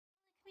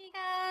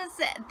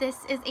Camigos,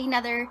 this is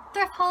another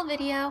thrift haul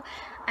video.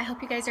 I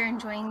hope you guys are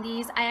enjoying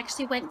these. I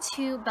actually went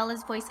to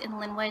Bella's Voice in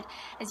Linwood.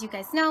 As you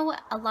guys know,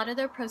 a lot of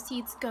their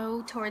proceeds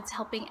go towards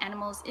helping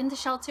animals in the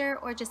shelter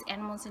or just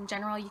animals in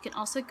general. You can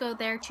also go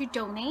there to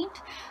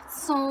donate.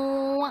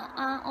 So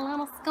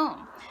let's go.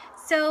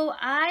 So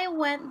I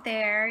went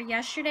there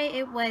yesterday.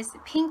 It was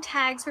pink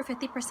tags for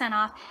 50%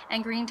 off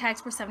and green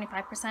tags for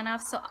 75%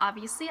 off. So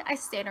obviously I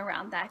stayed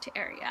around that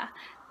area.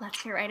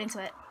 Let's get right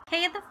into it.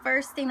 Okay, the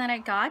first thing that I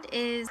got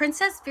is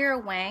Princess Vera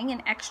Wang,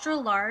 an extra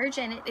large,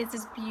 and it is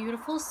this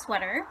beautiful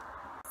sweater.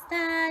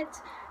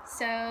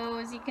 So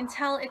as you can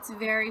tell, it's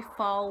very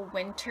fall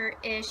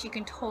winter-ish. You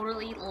can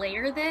totally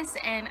layer this,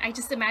 and I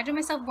just imagine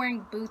myself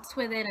wearing boots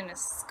with it and a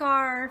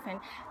scarf and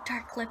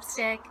dark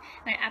lipstick,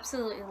 and I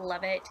absolutely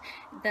love it.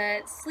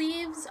 The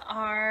sleeves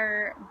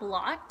are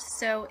blocked,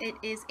 so it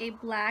is a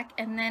black,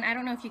 and then I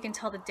don't know if you can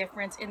tell the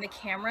difference in the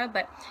camera,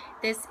 but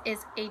this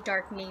is a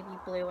dark navy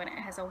blue and it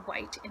has a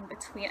white in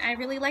between. I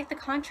really like the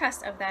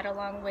contrast of that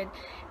along with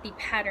the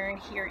pattern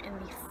here in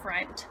the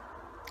front.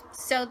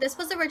 So this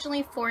was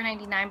originally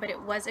 $4.99, but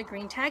it was a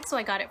green tag, so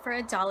I got it for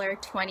 $1.25. Sorry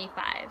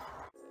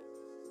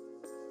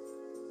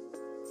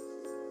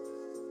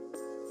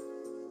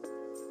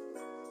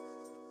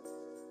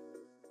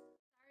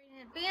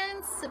in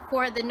advance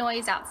for the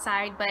noise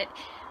outside, but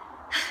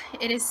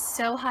it is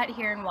so hot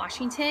here in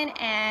Washington,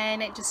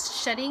 and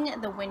just shutting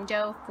the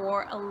window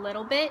for a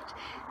little bit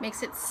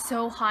makes it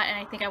so hot, and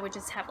I think I would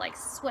just have like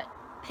sweat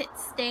pit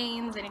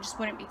stains and it just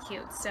wouldn't be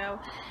cute. So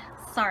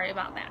sorry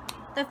about that.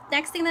 The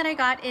next thing that I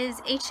got is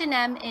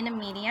H&M in a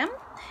medium,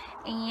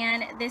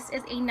 and this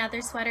is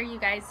another sweater. You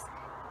guys,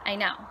 I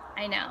know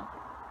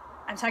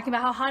I'm talking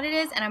about how hot it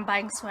is and I'm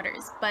buying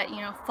sweaters, but you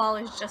know, fall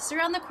is just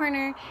around the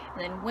corner,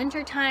 and then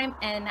winter time,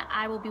 and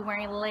I will be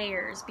wearing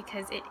layers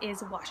because it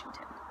is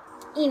Washington.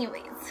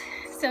 Anyways,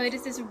 so it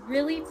is this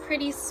really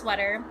pretty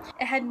sweater.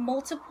 It had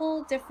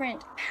multiple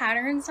different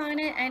patterns on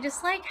it, and I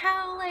just like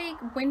how like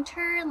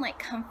winter and like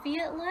comfy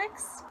it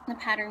looks. The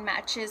pattern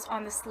matches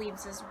on the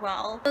sleeves as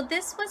well. So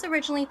this was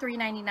originally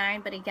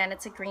 $3.99, but again,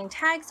 it's a green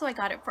tag, so I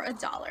got it for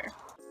 $1.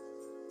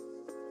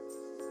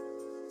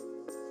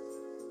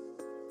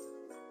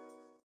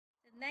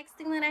 Next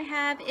thing that I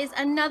have is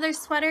another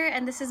sweater,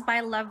 and this is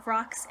by Love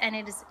Rocks, and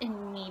it is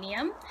in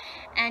medium.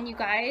 And you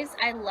guys,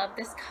 I love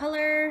this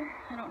color.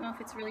 I don't know if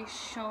it's really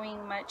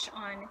showing much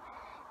on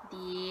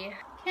the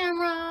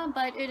camera,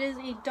 but it is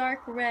a dark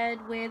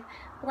red with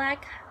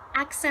black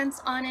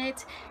accents on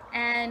it,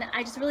 and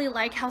I just really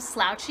like how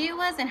slouchy it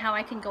was and how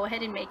I can go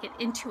ahead and make it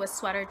into a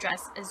sweater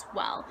dress as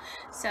well.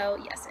 So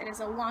yes, it is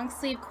a long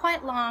sleeve,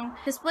 quite long.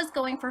 This was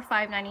going for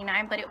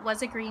 $5.99, but it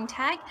was a green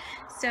tag,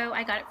 so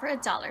I got it for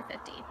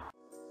 $1.50.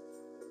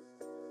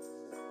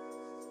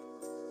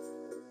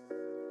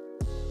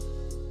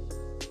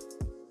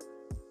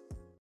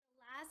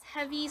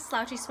 Heavy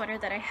slouchy sweater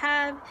that I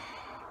have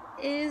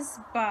is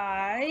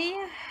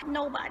by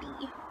nobody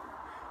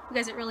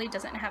because it really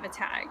doesn't have a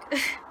tag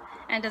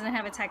and doesn't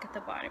have a tag at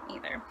the bottom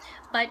either,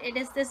 but it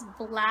is this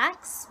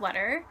black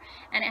sweater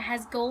and it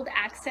has gold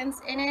accents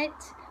in it.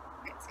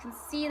 You guys can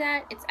see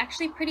that it's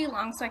actually pretty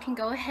long, so I can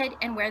go ahead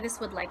and wear this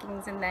with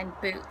leggings and then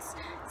boots.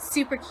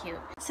 Super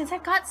cute. Since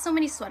I've got so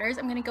many sweaters,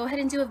 I'm gonna go ahead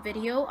and do a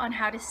video on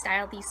how to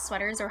style these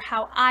sweaters, or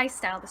how I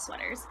style the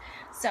sweaters.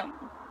 So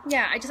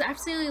yeah, I just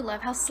absolutely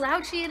love how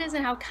slouchy it is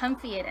and how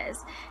comfy it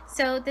is.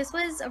 So this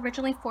was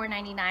originally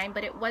 $4.99,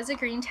 but it was a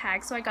green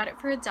tag, so I got it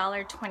for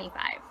 $1.25.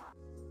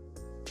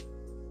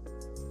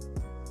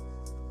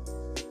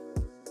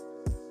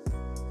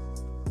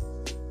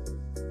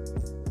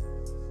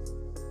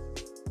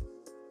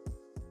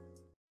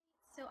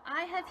 So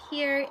I have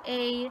here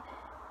a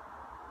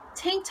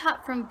tank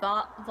top from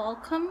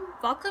Volcom,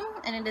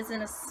 and it is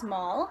in a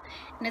small,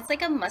 and it's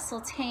like a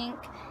muscle tank.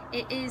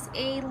 It is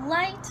a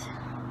light,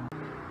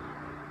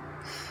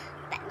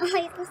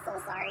 I'm so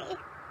sorry.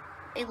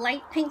 A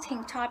light pink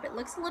tank top. It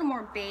looks a little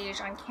more beige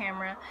on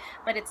camera,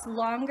 but it's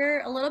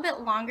longer, a little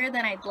bit longer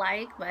than I'd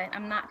like, but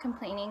I'm not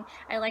complaining.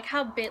 I like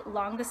how bit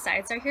long the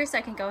sides are here, so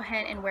I can go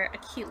ahead and wear a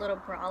cute little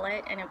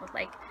bralette and it would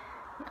like,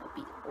 you know,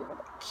 be a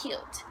little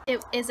cute.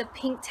 It is a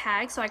pink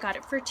tag, so I got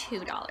it for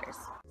 $2.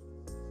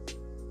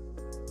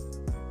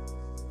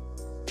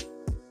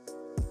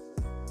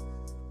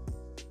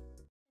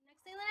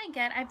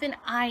 I've been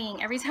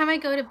eyeing every time I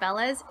go to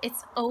Bella's.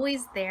 It's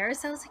always there,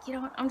 so I was like, you know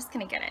what, I'm just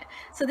gonna get it.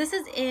 So this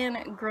is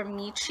in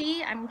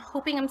Gramici. I'm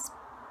hoping I'm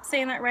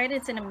saying that right.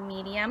 It's in a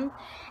medium,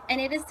 and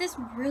it is this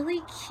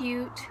really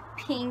cute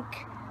pink,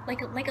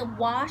 like a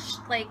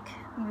washed, like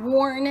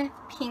worn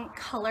pink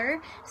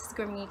color. This is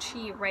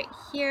Gramici right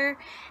here,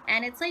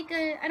 and it's like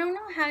a, I don't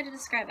know how to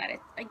describe that.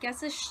 I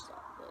guess it's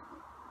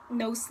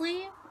no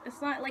sleeve. It's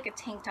not like a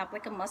tank top,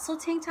 like a muscle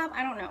tank top.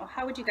 I don't know.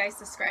 How would you guys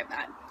describe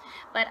that?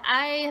 But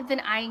I have been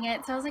eyeing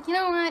it, so I was like, you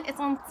know what?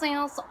 It's on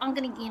sale, so I'm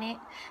gonna get it.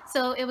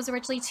 So it was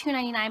originally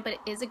 $2.99, but it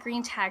is a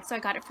green tag, so I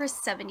got it for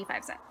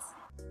 75 cents.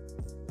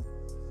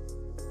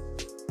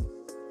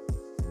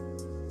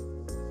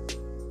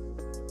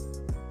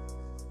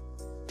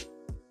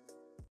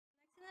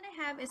 Next thing that I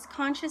have is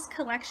Conscious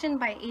Collection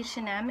by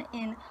H&M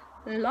in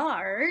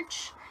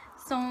large.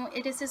 So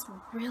it is this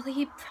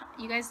really,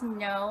 you guys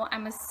know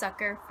I'm a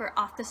sucker for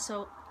off the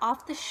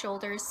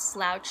shoulders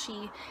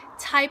slouchy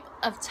type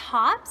of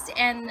tops,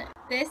 and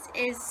this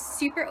is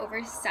super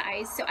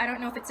oversized, so I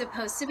don't know if it's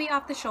supposed to be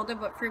off the shoulder,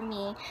 but for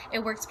me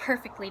it works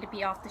perfectly to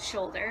be off the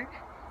shoulder.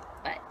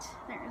 But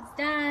there's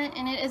that,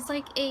 and it is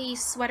like a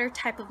sweater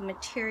type of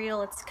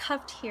material. It's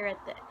cuffed here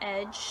at the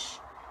edge.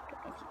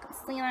 Don't know if you can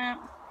see that,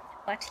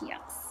 but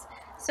yes.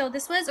 So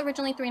this was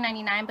originally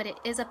 $3.99, but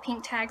it is a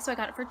pink tag, so I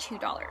got it for $2.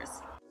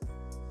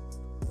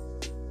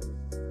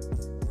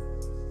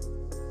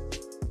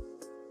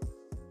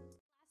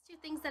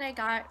 Things that I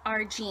got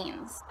are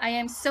jeans. I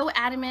am so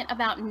adamant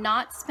about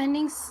not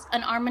spending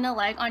an arm and a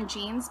leg on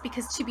jeans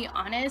because, to be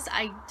honest,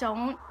 I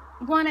don't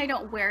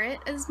wear it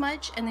as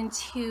much, and then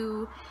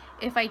two,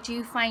 if I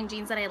do find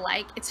jeans that I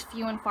like, it's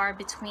few and far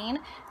between.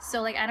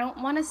 So like I don't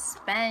want to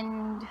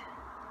spend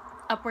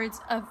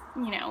upwards of,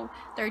 you know,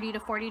 $30 to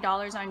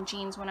 $40 on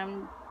jeans when I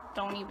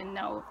don't even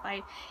know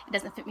if it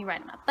doesn't fit me right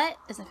on my butt,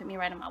 doesn't fit me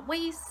right on my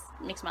waist,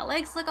 makes my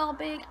legs look all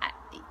big,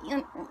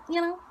 you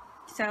know.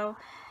 So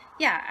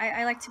yeah,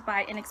 I like to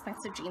buy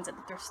inexpensive jeans at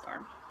the thrift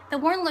store. The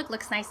worn look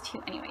looks nice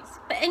too anyways.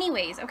 But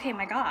anyways, okay,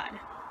 my god.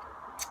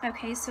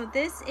 Okay, so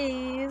this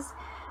is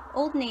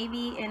Old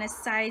Navy in a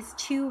size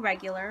 2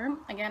 regular.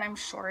 Again, I'm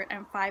short,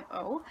 I'm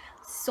 5'0",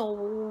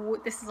 so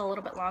this is a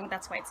little bit long.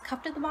 That's why it's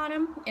cuffed at the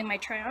bottom in my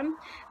try-on.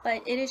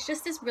 But it is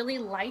just this really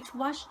light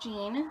wash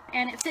jean,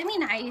 and it fit me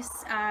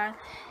nice.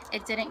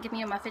 It didn't give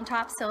me a muffin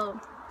top, so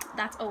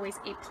that's always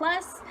a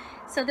plus.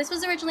 So this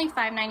was originally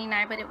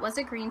 $5.99, but it was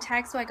a green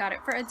tag, so I got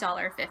it for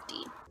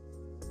 $1.50.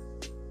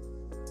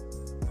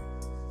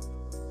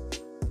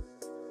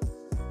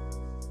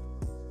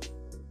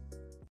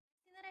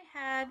 That I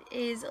have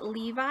is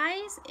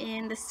Levi's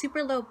in the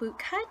super low boot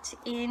cut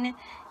in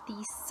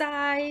the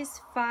size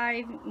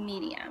 5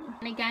 medium.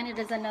 And again, it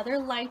is another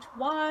light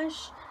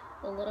wash,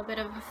 a little bit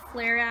of a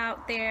flare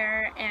out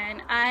there,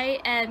 and I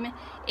am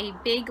a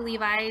big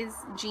Levi's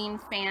jean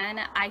fan.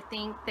 I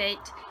think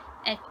that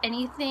if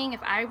anything,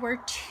 if I were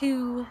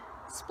to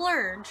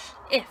splurge,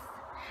 it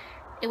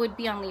would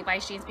be on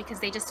Levi's jeans because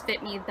they just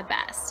fit me the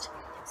best.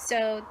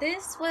 So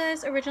this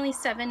was originally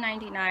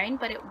 $7.99,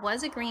 but it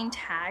was a green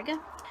tag,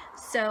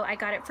 so I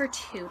got it for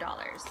 $2.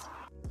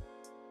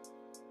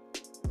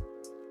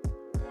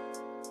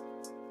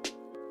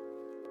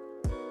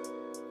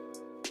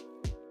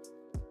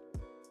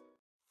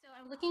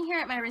 Looking here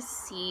at my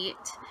receipt,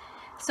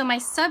 so my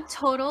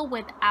subtotal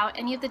without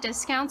any of the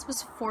discounts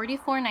was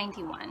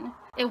 $44.91.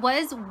 It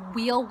was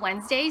Wheel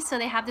Wednesday, so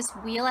they have this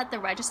wheel at the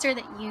register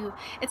that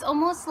it's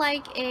almost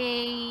like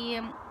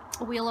a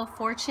Wheel of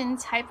Fortune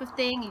type of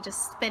thing. You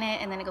just spin it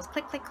and then it goes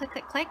click, click, click,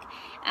 click, click.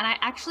 And it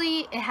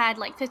had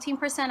like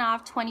 15%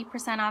 off,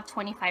 20% off,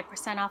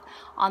 25% off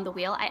on the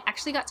wheel. I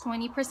actually got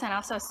 20%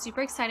 off, so I was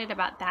super excited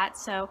about that.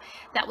 So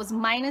that was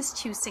minus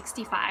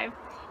 $265.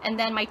 And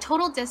then my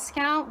total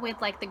discount with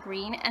like the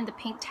green and the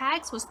pink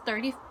tags was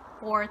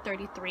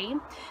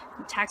 $34.33.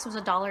 The tax was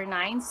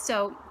 $1.09.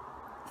 So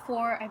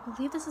I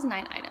believe this is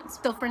 9 items.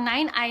 So for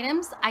 9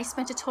 items, I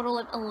spent a total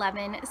of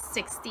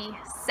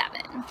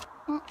 $11.67.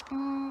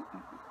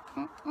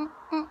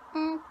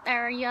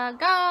 There you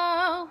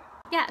go.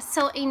 Yeah,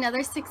 so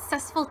another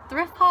successful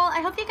thrift haul.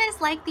 I hope you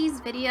guys like these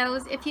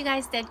videos. If you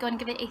guys did, go and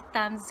give it a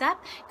thumbs up.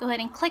 Go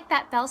ahead and click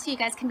that bell so you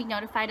guys can be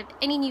notified of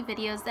any new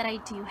videos that I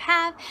do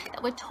have.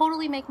 That would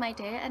totally make my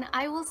day, and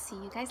I will see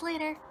you guys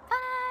later.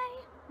 Bye!